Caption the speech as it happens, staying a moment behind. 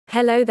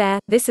Hello there,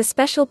 this is a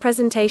special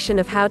presentation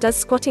of How Does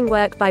Squatting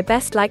Work by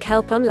Best Like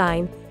Help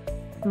Online.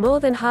 More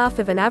than half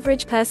of an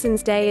average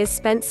person's day is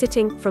spent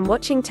sitting, from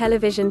watching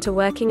television to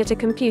working at a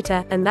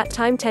computer, and that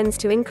time tends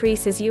to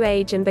increase as you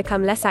age and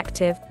become less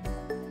active.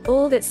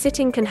 All that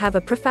sitting can have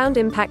a profound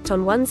impact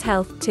on one's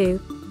health,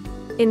 too.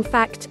 In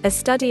fact, a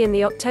study in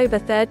the October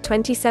 3,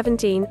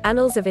 2017,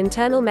 Annals of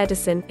Internal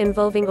Medicine,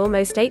 involving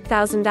almost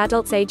 8,000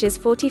 adults ages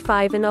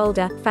 45 and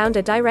older, found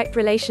a direct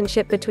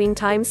relationship between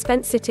time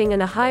spent sitting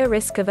and a higher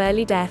risk of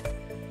early death.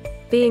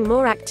 Being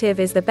more active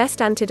is the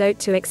best antidote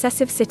to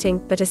excessive sitting,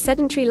 but a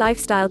sedentary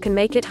lifestyle can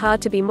make it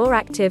hard to be more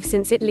active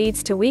since it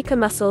leads to weaker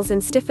muscles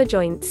and stiffer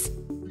joints.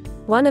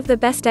 One of the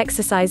best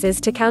exercises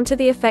to counter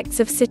the effects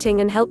of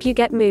sitting and help you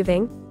get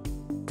moving?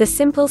 The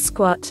simple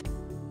squat.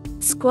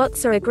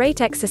 Squats are a great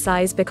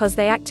exercise because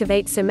they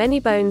activate so many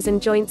bones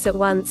and joints at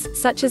once,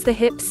 such as the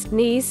hips,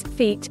 knees,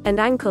 feet, and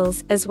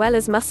ankles, as well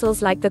as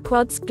muscles like the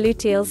quads,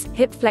 gluteals,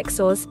 hip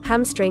flexors,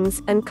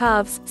 hamstrings, and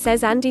calves,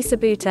 says Andy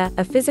Sabuta,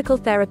 a physical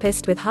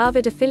therapist with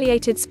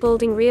Harvard-affiliated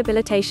Spaulding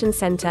Rehabilitation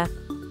Center.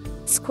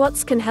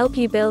 Squats can help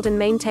you build and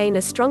maintain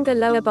a stronger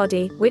lower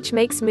body, which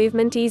makes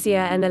movement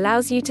easier and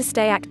allows you to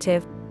stay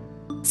active.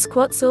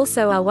 Squats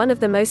also are one of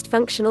the most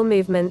functional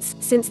movements,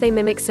 since they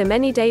mimic so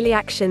many daily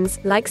actions,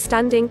 like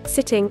standing,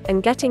 sitting,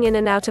 and getting in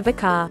and out of a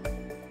car.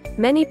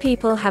 Many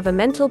people have a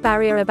mental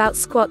barrier about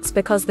squats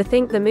because they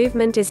think the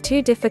movement is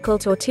too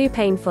difficult or too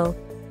painful.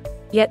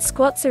 Yet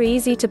squats are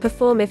easy to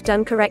perform if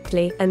done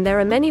correctly, and there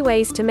are many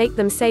ways to make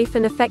them safe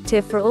and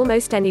effective for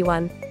almost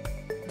anyone.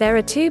 There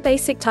are two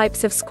basic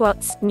types of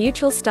squats: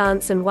 neutral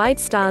stance and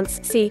wide stance.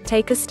 See,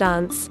 take a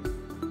stance.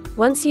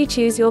 Once you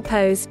choose your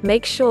pose,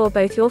 make sure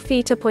both your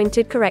feet are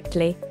pointed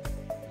correctly.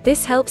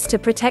 This helps to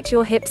protect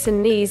your hips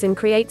and knees and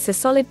creates a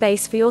solid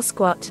base for your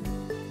squat.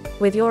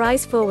 With your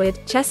eyes forward,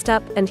 chest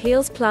up, and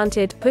heels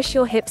planted, push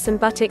your hips and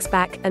buttocks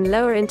back, and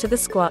lower into the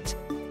squat.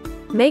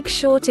 Make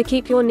sure to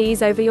keep your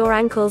knees over your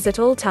ankles at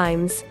all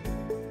times.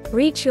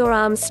 Reach your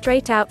arms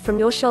straight out from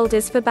your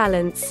shoulders for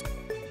balance.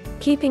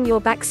 Keeping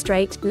your back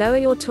straight, lower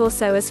your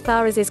torso as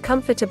far as is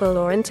comfortable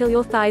or until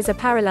your thighs are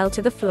parallel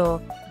to the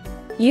floor.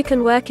 You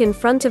can work in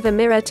front of a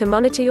mirror to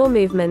monitor your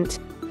movement.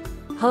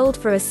 Hold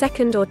for a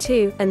second or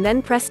two, and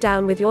then press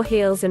down with your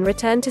heels and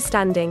return to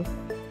standing.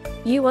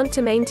 You want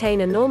to maintain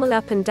a normal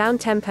up and down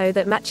tempo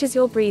that matches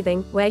your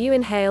breathing, where you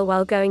inhale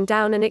while going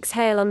down and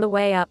exhale on the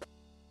way up.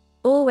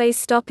 Always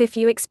stop if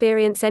you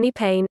experience any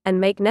pain, and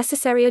make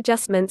necessary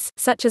adjustments,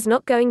 such as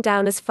not going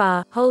down as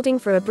far, holding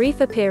for a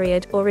briefer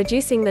period, or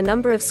reducing the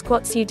number of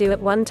squats you do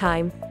at one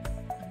time.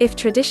 If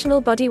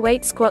traditional body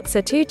weight squats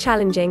are too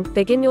challenging,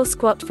 begin your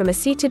squat from a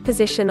seated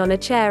position on a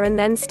chair and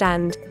then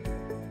stand.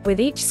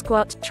 With each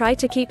squat, try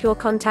to keep your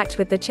contact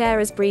with the chair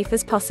as brief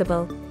as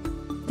possible.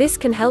 This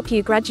can help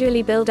you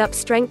gradually build up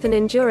strength and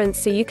endurance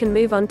so you can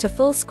move on to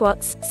full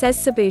squats, says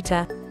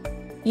Sabuta.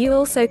 You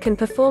also can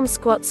perform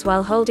squats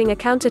while holding a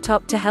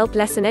countertop to help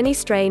lessen any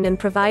strain and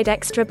provide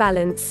extra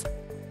balance.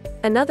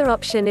 Another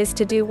option is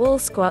to do wall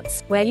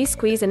squats, where you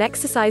squeeze an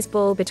exercise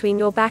ball between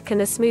your back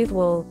and a smooth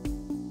wall.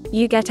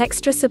 You get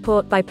extra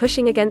support by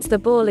pushing against the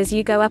ball as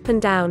you go up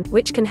and down,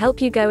 which can help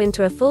you go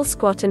into a full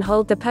squat and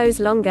hold the pose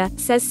longer,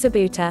 says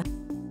Sabuta.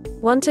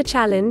 Want a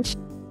challenge?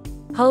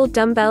 Hold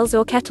dumbbells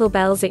or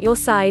kettlebells at your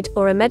side,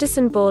 or a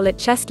medicine ball at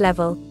chest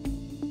level.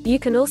 You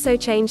can also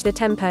change the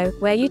tempo,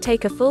 where you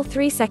take a full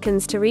 3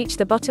 seconds to reach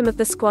the bottom of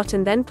the squat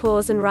and then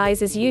pause and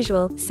rise as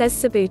usual, says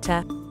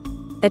Sabuta.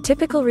 A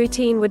typical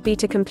routine would be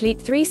to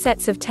complete 3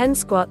 sets of 10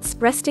 squats,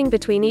 resting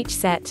between each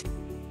set.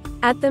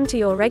 Add them to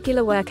your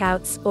regular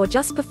workouts, or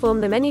just perform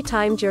them any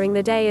time during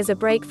the day as a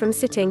break from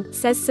sitting,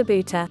 says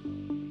Sabuta.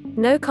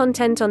 No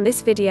content on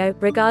this video,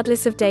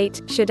 regardless of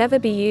date, should ever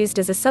be used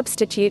as a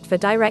substitute for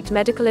direct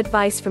medical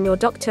advice from your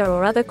doctor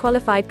or other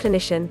qualified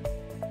clinician.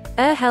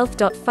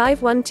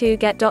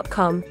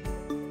 health.512get.com.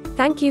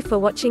 Thank you for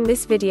watching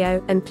this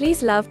video, and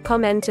please love,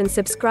 comment and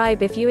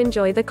subscribe if you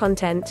enjoy the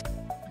content.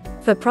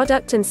 For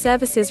product and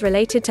services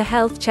related to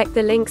health, check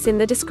the links in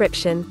the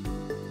description.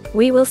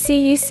 We will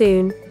see you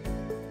soon.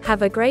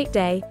 Have a great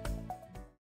day.